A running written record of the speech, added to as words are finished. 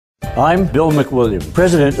I'm Bill McWilliam,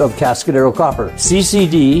 president of Cascadero Copper,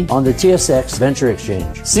 CCD on the TSX Venture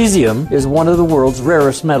Exchange. Cesium is one of the world's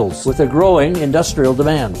rarest metals with a growing industrial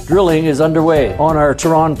demand. Drilling is underway on our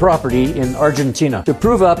Tehran property in Argentina to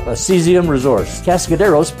prove up a cesium resource.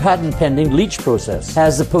 Cascadero's patent-pending leach process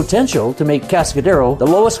has the potential to make Cascadero the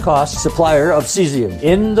lowest cost supplier of cesium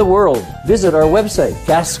in the world. Visit our website,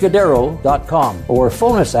 cascadero.com, or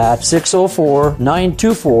phone us at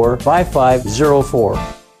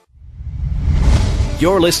 604-924-5504.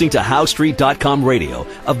 You're listening to HowStreet.com radio,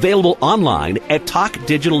 available online at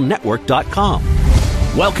TalkDigitalNetwork.com.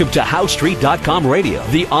 Welcome to HowStreet.com radio,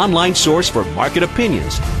 the online source for market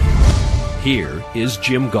opinions. Here is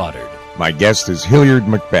Jim Goddard. My guest is Hilliard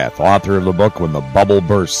MacBeth, author of the book When the Bubble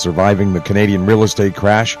Burst, Surviving the Canadian Real Estate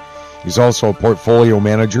Crash. He's also a portfolio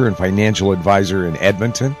manager and financial advisor in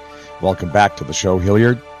Edmonton. Welcome back to the show,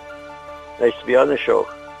 Hilliard. Nice to be on the show.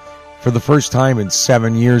 For the first time in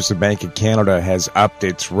 7 years, the Bank of Canada has upped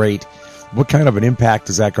its rate. What kind of an impact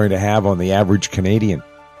is that going to have on the average Canadian?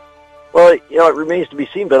 Well, it remains to be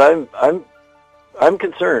seen, but I'm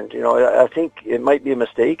concerned. I think it might be a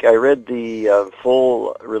mistake. I read the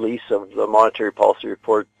full release of the monetary policy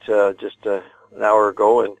report just an hour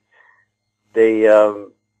ago, and they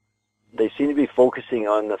seem to be focusing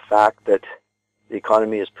on the fact that the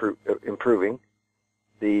economy is improving.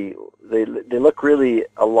 They look really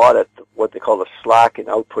a lot at what they call the slack in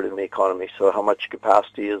output in the economy. So how much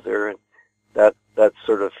capacity is there, and that's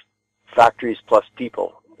sort of factories plus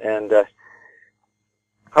people. And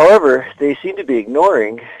however, they seem to be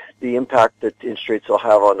ignoring the impact that interest rates will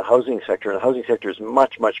have on the housing sector. And the housing sector is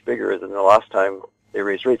much, much bigger than the last time they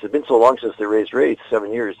raised rates. It's been so long since they raised rates,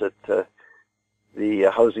 7 years, that the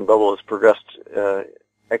housing bubble has progressed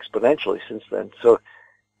exponentially since then. So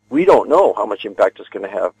we don't know how much impact it's going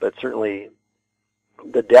to have, but certainly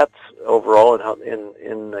the debts overall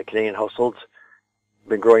in Canadian households have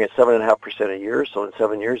been growing at 7.5% a year. So in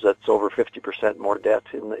 7 years, that's over 50% more debt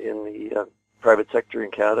in the private sector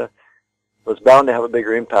in Canada. So it's bound to have a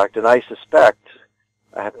bigger impact. And I suspect,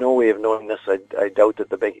 I have no way of knowing this, I doubt that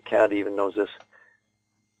the Bank of Canada even knows this.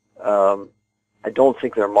 I don't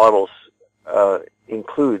think their models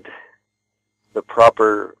include the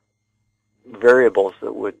proper variables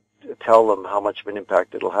that would tell them how much of an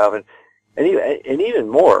impact it'll have, and even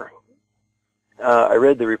more. I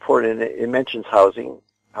read the report, and it mentions housing.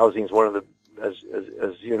 Housing is one of the, as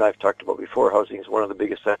you and I have talked about before, housing is one of the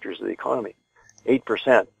biggest sectors of the economy,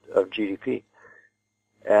 8% of GDP,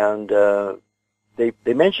 and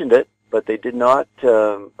they mentioned it, but they did not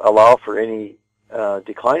allow for any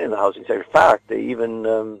decline in the housing sector. In fact, they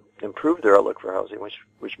even improved their outlook for housing,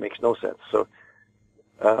 which makes no sense. So.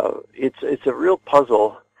 It's a real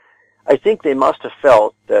puzzle. I think they must have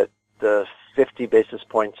felt that the 50 basis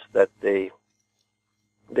points that they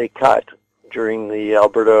cut during the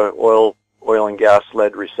Alberta oil and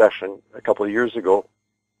gas-led recession a couple of years ago,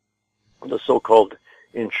 the so-called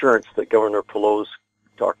insurance that Governor Pelosi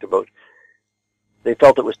talked about, they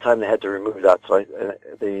felt it was time they had to remove that. So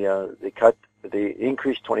they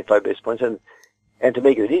increased 25 basis points, and to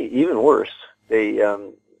make it even worse, they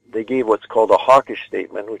gave what's called a hawkish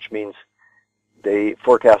statement, which means they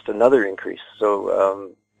forecast another increase.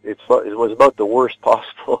 So it was about the worst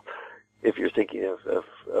possible, if you're thinking of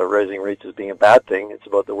rising rates as being a bad thing, it's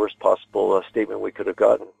about the worst possible statement we could have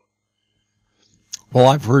gotten. Well,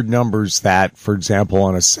 I've heard numbers that, for example,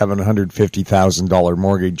 on a $750,000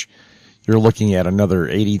 mortgage, you're looking at another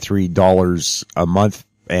 $83 a month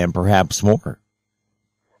and perhaps more.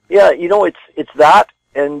 Yeah, it's that,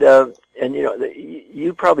 and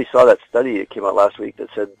you probably saw that study that came out last week that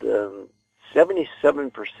said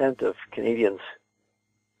 77% of Canadians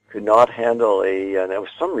could not handle and it was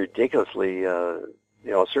some ridiculously, a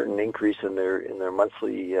certain increase in their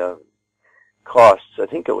monthly costs. I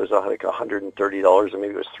think it was like $130, or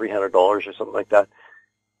maybe it was $300 or something like that.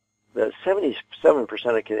 The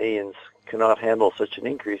 77% of Canadians cannot handle such an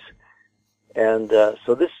increase, and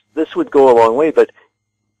so this would go a long way, but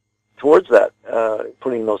towards that,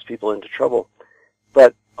 putting those people into trouble.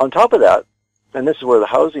 But on top of that, and this is where the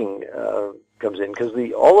housing comes in, because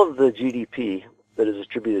all of the GDP that is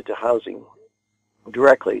attributed to housing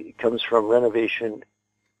directly comes from renovation,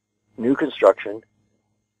 new construction,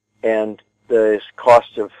 and the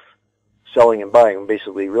cost of selling and buying,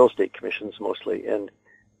 basically real estate commissions mostly. And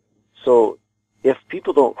so if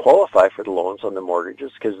people don't qualify for the loans on the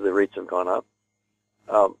mortgages because the rates have gone up,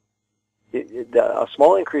 a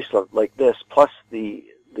small increase like this, plus the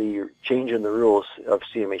change in the rules of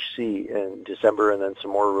CMHC in December, and then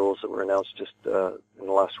some more rules that were announced just in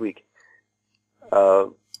the last week,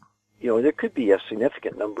 there could be a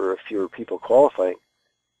significant number of fewer people qualifying.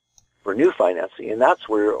 for new financing, and that's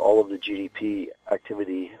where all of the GDP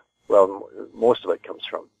activity, well, most of it comes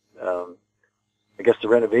from. I guess the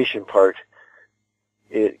renovation part,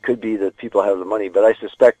 it could be that people have the money, but I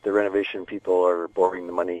suspect the renovation people are borrowing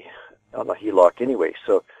the money on the HELOC anyway.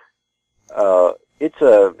 So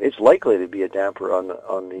it's likely to be a damper on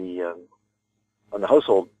the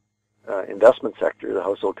household investment sector, the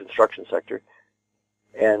household construction sector,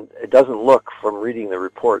 and it doesn't look from reading the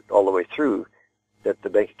report all the way through that the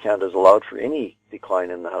Bank of Canada has allowed for any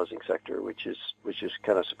decline in the housing sector, which is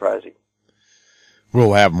kind of surprising.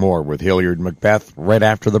 We'll have more with Hilliard MacBeth right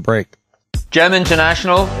after the break. GEM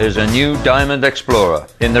International is a new diamond explorer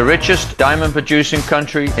in the richest diamond producing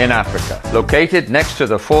country in Africa, located next to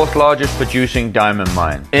the fourth largest producing diamond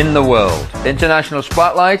mine in the world. International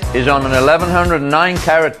Spotlight is on an 1109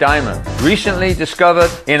 carat diamond recently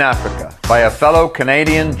discovered in Africa by a fellow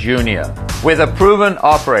Canadian junior with a proven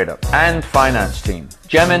operator and finance team.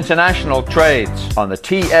 GEM International trades on the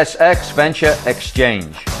TSX Venture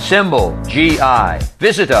Exchange, symbol GI.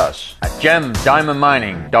 Visit us at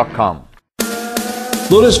gemdiamondmining.com.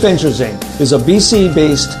 Lotus Ventures Inc. is a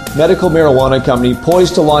BC-based medical marijuana company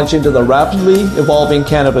poised to launch into the rapidly evolving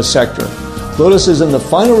cannabis sector. Lotus is in the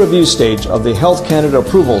final review stage of the Health Canada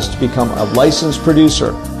approvals to become a licensed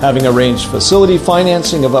producer, having arranged facility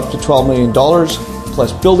financing of up to $12 million,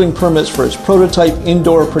 plus building permits for its prototype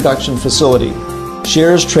indoor production facility.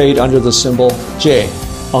 Shares trade under the symbol J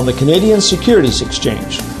on the Canadian Securities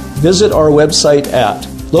Exchange. Visit our website at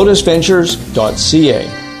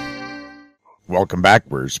lotusventures.ca. Welcome back.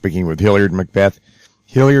 We're speaking with Hilliard MacBeth.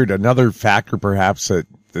 Hilliard, another factor perhaps that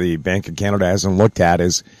the Bank of Canada hasn't looked at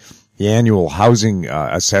is the annual housing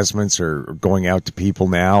assessments are going out to people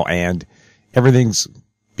now, and everything's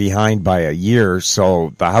behind by a year,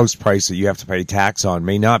 so the house price that you have to pay tax on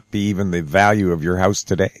may not be even the value of your house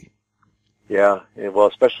today. Yeah, well,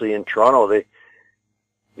 especially in Toronto,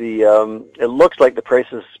 it looks like the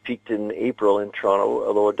prices peaked in April in Toronto,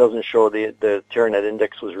 although it doesn't show. The Terranet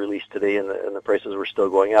Index was released today, and the prices were still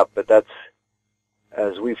going up. But that's,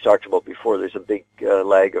 as we've talked about before, there's a big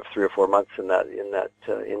lag of 3 or 4 months in that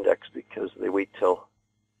index because they wait till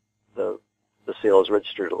the sale is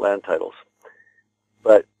registered at land titles.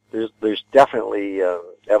 But there's definitely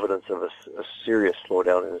evidence of a serious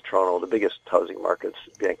slowdown in Toronto, the biggest housing markets,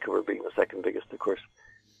 Vancouver being the second biggest, of course.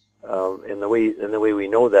 And the way we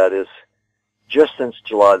know that is just since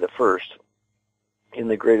July the 1st, in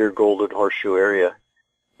the greater Golden Horseshoe area,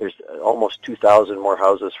 there's almost 2,000 more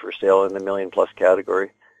houses for sale in the million-plus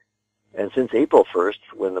category. And since April 1st,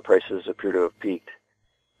 when the prices appear to have peaked,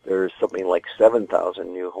 there's something like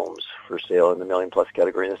 7,000 new homes for sale in the million-plus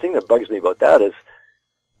category. And the thing that bugs me about that is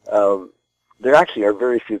there actually are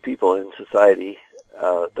very few people in society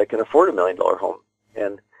that can afford a $1 million home.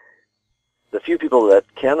 And the few people that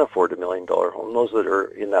can afford a $1 million home, those that are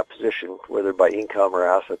in that position, whether by income or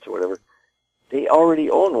assets or whatever, they already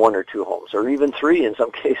own 1 or 2 homes, or even 3 in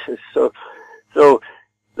some cases. So the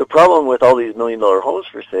problem with all these $1 million homes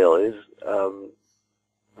for sale is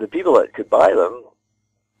the people that could buy them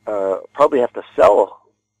probably have to sell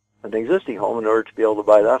an existing home in order to be able to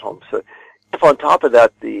buy that home. So if on top of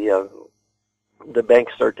that the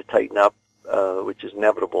banks start to tighten up, which is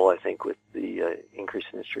inevitable, I think, with the increase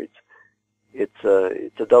in interest rates, it's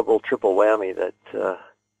a double, triple whammy that.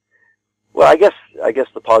 Well, I guess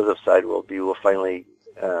the positive side will be we'll finally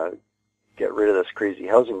get rid of this crazy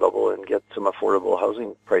housing bubble and get some affordable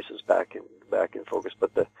housing prices back in focus.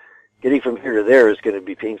 But the getting from here to there is going to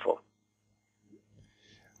be painful.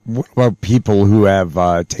 What about people who have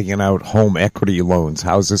taken out home equity loans?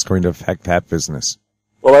 How is this going to affect that business?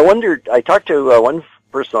 Well, I talked to one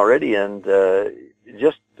person already, and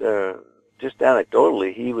just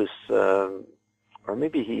anecdotally, he was, or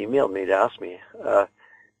maybe he emailed me to ask me,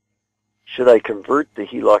 should I convert the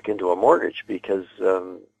HELOC into a mortgage? Because,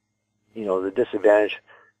 the disadvantage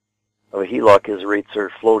of a HELOC is rates are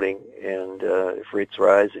floating, and if rates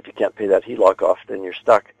rise, if you can't pay that HELOC off, then you're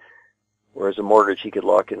stuck. Whereas a mortgage, he could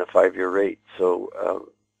lock in a 5-year rate. So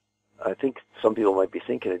I think some people might be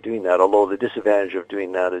thinking of doing that, although the disadvantage of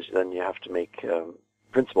doing that is then you have to make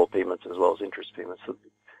principal payments as well as interest payments. So the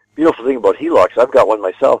beautiful thing about HELOCs, I've got one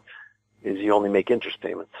myself, is you only make interest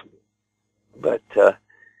payments. But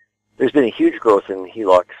there's been a huge growth in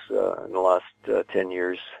HELOCs in the last 10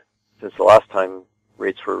 years since the last time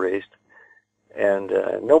rates were raised. And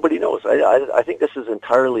nobody knows. I think this is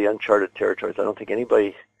entirely uncharted territories. I don't think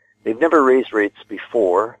they've never raised rates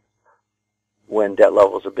before when debt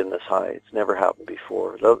levels have been this high. It's never happened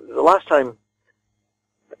before. The last time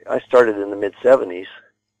I started in the mid-'70s,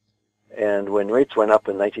 and when rates went up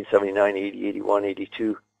in 1979, 80, 81,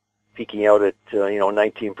 82, peaking out at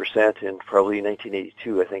 19% in probably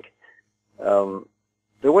 1982, I think.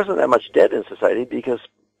 There wasn't that much debt in society because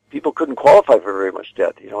people couldn't qualify for very much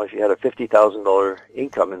debt. If you had a $50,000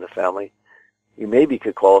 income in the family, you maybe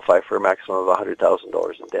could qualify for a maximum of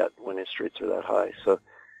 $100,000 in debt when interest rates are that high. So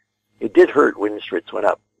it did hurt when interest rates went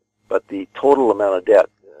up, but the total amount of debt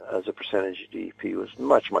as a percentage of GDP was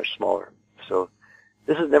much, much smaller. So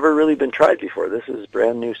this has never really been tried before. This is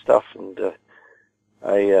brand new stuff, and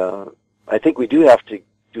I think we do have to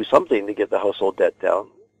do something to get the household debt down.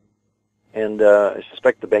 And I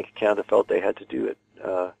suspect the Bank of Canada felt they had to do it,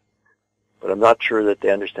 but I'm not sure that they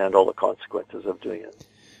understand all the consequences of doing it.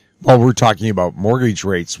 Well, we're talking about mortgage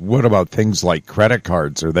rates. What about things like credit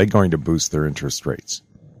cards? Are they going to boost their interest rates?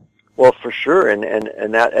 Well, for sure, and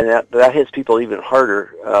that hits people even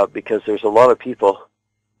harder because there's a lot of people,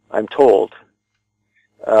 I'm told,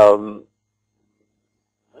 that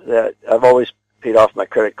I've always paid off my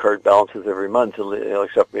credit card balances every month,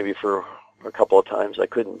 except maybe for a couple of times I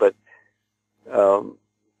couldn't. But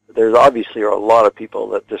there's obviously a lot of people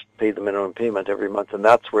that just pay the minimum payment every month, and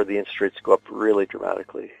that's where the interest rates go up really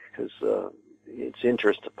dramatically because it's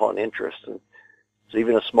interest upon interest. And so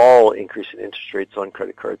even a small increase in interest rates on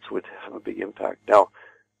credit cards would have a big impact. Now,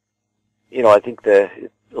 I think a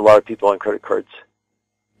lot of people on credit cards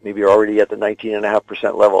maybe are already at the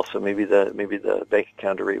 19.5% level, so maybe the Bank of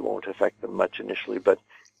Canada rate won't affect them much initially. But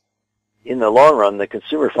in the long run, the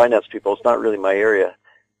consumer finance people, it's not really my area,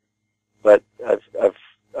 but I've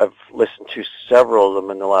listened to several of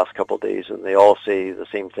them in the last couple of days, and they all say the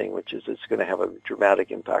same thing, which is it's going to have a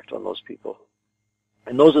dramatic impact on those people.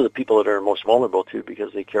 And those are the people that are most vulnerable too,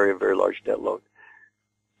 because they carry a very large debt load.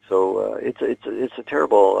 So it's a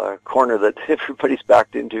terrible corner that everybody's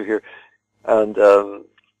backed into here. And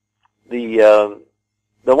the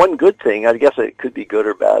one good thing, I guess it could be good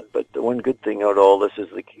or bad, but the one good thing out of all this is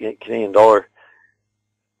the Canadian dollar.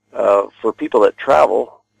 For people that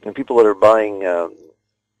travel and people that are buying,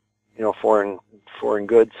 foreign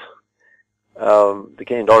goods, the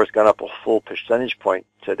Canadian dollar's gone up a full percentage point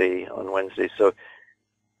today on Wednesday. So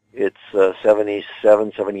it's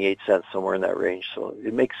 77, 78 cents, somewhere in that range. So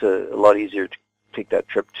it makes it a lot easier to take that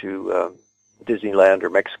trip to Disneyland or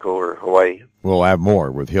Mexico or Hawaii. We'll have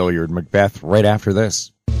more with Hilliard MacBeth right after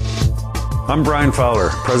this. I'm Brian Fowler,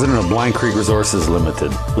 president of Blind Creek Resources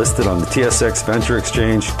Limited, listed on the TSX Venture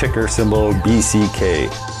Exchange, ticker symbol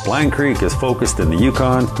BCK. Blind Creek is focused in the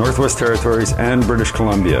Yukon, Northwest Territories, and British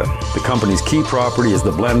Columbia. The company's key property is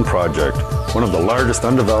the Blend Project, one of the largest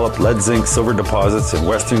undeveloped lead zinc silver deposits in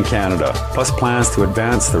Western Canada, plus plans to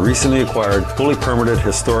advance the recently acquired, fully permitted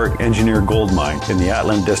historic engineered gold mine in the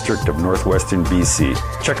Atlan district of northwestern BC.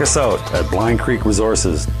 Check us out at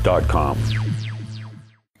blindcreekresources.com.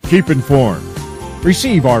 Keep informed.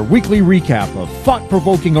 Receive our weekly recap of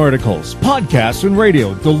thought-provoking articles, podcasts, and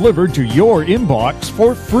radio delivered to your inbox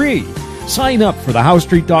for free. Sign up for the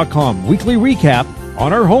HowStreet.com weekly recap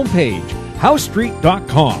on our homepage,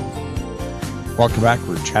 HowStreet.com. Welcome back.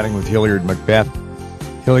 We're chatting with Hilliard MacBeth.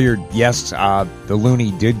 Hilliard, yes, the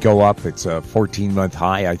loonie did go up. It's a 14-month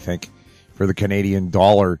high, I think, for the Canadian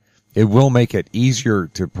dollar. It will make it easier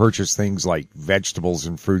to purchase things like vegetables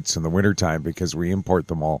and fruits in the wintertime because we import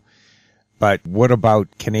them all. But what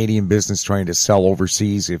about Canadian business trying to sell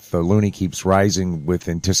overseas if the loonie keeps rising with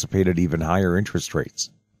anticipated even higher interest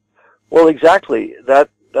rates? Well, exactly. That's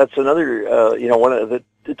another, one of the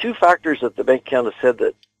two factors that the Bank of Canada said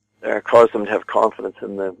that caused them to have confidence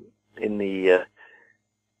in the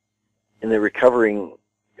recovering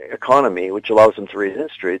economy, which allows them to raise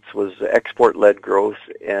interest rates, was export-led growth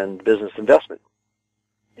and business investment.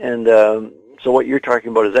 And so what you're talking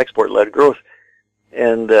about is export-led growth.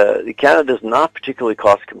 And Canada is not particularly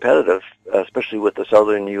cost competitive, especially with the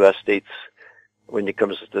southern U.S. states when it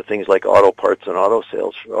comes to things like auto parts and auto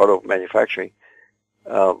sales, auto manufacturing.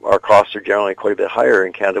 Our costs are generally quite a bit higher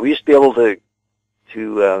in Canada. We used to be able to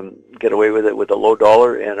get away with it with a low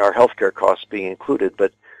dollar and our healthcare costs being included,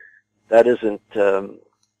 but that isn't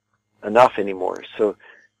enough anymore. So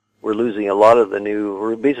we're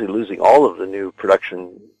basically losing all of the new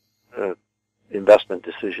production investment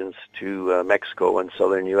decisions to Mexico and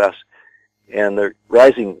southern U.S. And the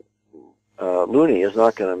rising loonie is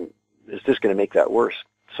just going to make that worse.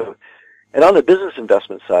 So, and on the business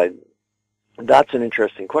investment side, that's an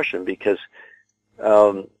interesting question because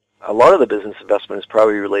a lot of the business investment is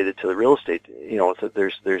probably related to the real estate. So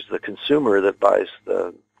there's the consumer that buys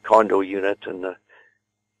the condo unit and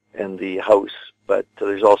the house, but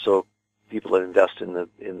there's also people that invest in the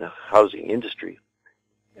housing industry.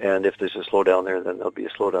 And if there's a slowdown there, then there'll be a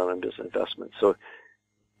slowdown in business investment. So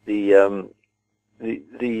the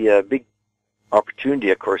big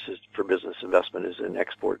opportunity, of course, is for business investment is in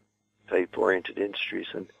export-type oriented industries,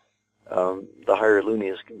 and the higher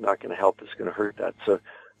loonie is not going to help. It's going to hurt that. So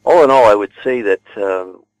all in all, I would say that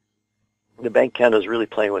the Bank of Canada is really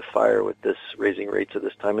playing with fire with this raising rates at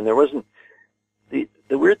this time, and there wasn't.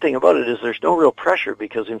 The weird thing about it is there's no real pressure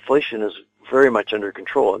because inflation is very much under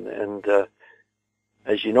control, and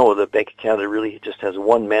as you know, the Bank of Canada really just has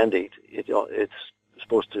one mandate. It's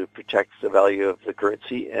supposed to protect the value of the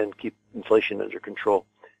currency and keep inflation under control.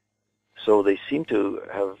 So they seem to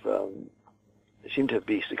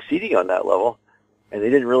be succeeding on that level, and they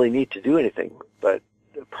didn't really need to do anything, but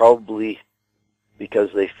probably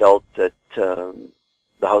because they felt that the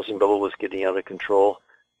housing bubble was getting out of control,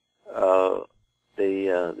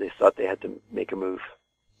 they thought they had to make a move.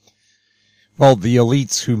 Well, the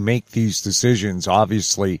elites who make these decisions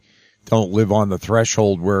obviously don't live on the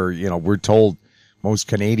threshold where, we're told most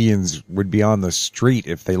Canadians would be on the street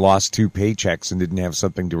if they lost 2 paychecks and didn't have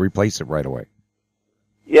something to replace it right away.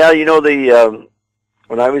 Yeah,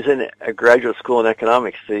 when I was in a graduate school in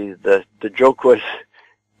economics, the joke was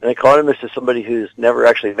an economist is somebody who's never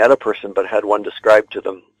actually met a person but had one described to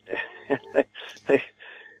them.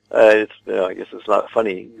 I guess it's not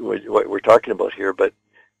funny what we're talking about here, but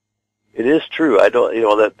it is true.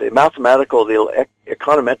 That the mathematical, the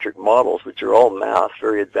econometric models, which are all math,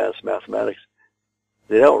 very advanced mathematics,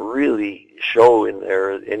 they don't really show in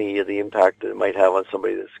there any of the impact that it might have on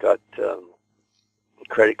somebody that's got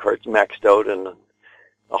credit cards maxed out and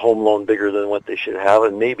a home loan bigger than what they should have,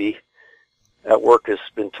 and maybe at work has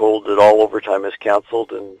been told that all overtime is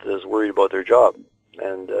canceled and is worried about their job.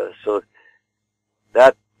 And so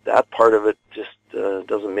that part of it just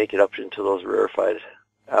doesn't make it up into those rarefied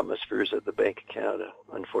atmospheres at the Bank of Canada,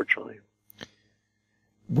 unfortunately.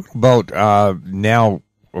 What about now?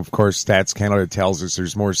 Of course, Stats Canada tells us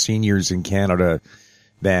there's more seniors in Canada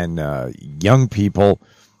than young people.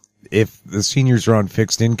 If the seniors are on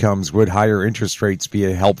fixed incomes, would higher interest rates be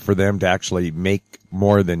a help for them to actually make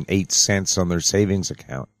more than 8 cents on their savings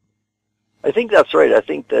account? I think that's right. I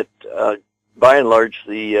think that by and large,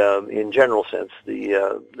 in general sense,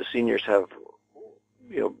 the seniors have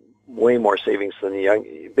way more savings than the young.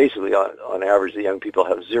 Basically, on average, the young people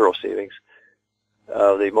have zero savings.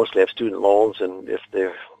 They mostly have student loans, and if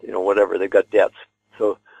they're, whatever, they've got debts.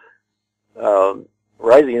 So,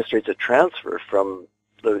 rising interest rates are transfer from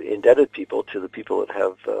the indebted people to the people that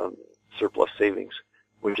have surplus savings,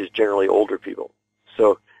 which is generally older people.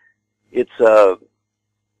 So,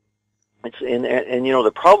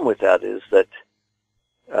 the problem with that is that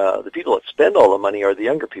the people that spend all the money are the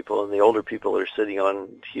younger people, and the older people are sitting on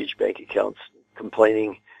huge bank accounts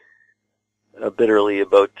complaining bitterly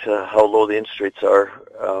about how low the interest rates are.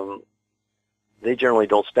 They generally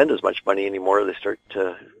don't spend as much money anymore. They start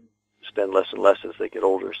to spend less and less as they get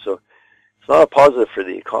older. So it's not a positive for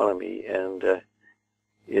the economy, and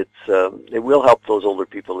it will help those older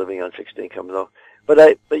people living on fixed income, though. But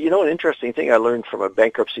an interesting thing I learned from a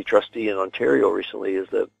bankruptcy trustee in Ontario recently is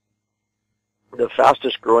that the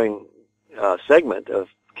fastest growing segment of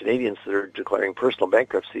Canadians that are declaring personal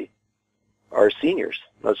bankruptcy are seniors.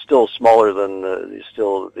 Now, it's still smaller than they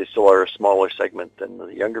still are a smaller segment than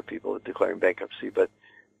the younger people declaring bankruptcy, but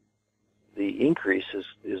the increase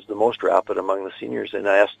is the most rapid among the seniors. And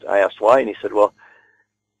I asked why, and he said, well,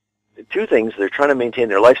 2 things: they're trying to maintain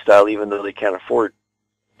their lifestyle even though they can't afford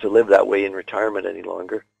to live that way in retirement any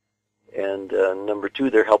longer, and number 2,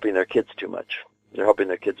 they're helping their kids too much. They're helping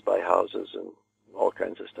their kids buy houses and all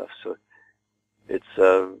kinds of stuff. So it's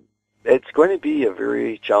going to be a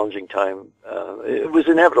very challenging time. It was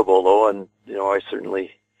inevitable, though, and I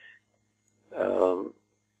certainly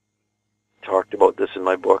talked about this in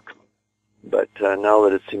my book. But now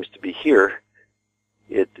that it seems to be here,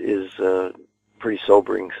 it is pretty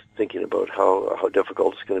sobering thinking about how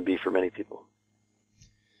difficult it's going to be for many people.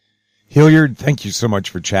 Hilliard, thank you so much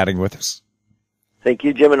for chatting with us. Thank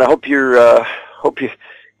you, Jim, and I hope you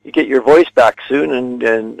get your voice back soon,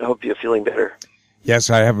 and hope you're feeling better. Yes,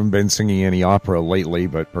 I haven't been singing any opera lately,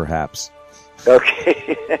 but perhaps.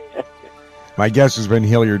 Okay. My guest has been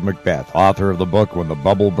Hilliard MacBeth, author of the book When the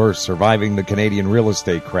Bubble Burst, Surviving the Canadian Real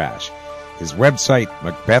Estate Crash. His website,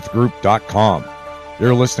 macbethgroup.com.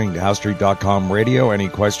 You're listening to HowStreet.com radio. Any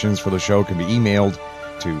questions for the show can be emailed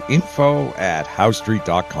to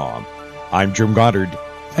info@howstreet.com. I'm Jim Goddard.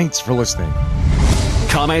 Thanks for listening.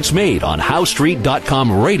 Comments made on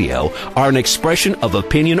HowStreet.com radio are an expression of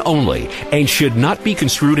opinion only and should not be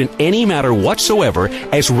construed in any matter whatsoever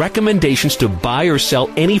as recommendations to buy or sell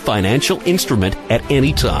any financial instrument at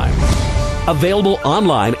any time. Available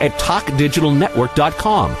online at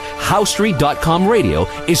talkdigitalnetwork.com. HowStreet.com radio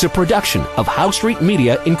is a production of HowStreet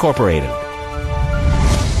Media Incorporated.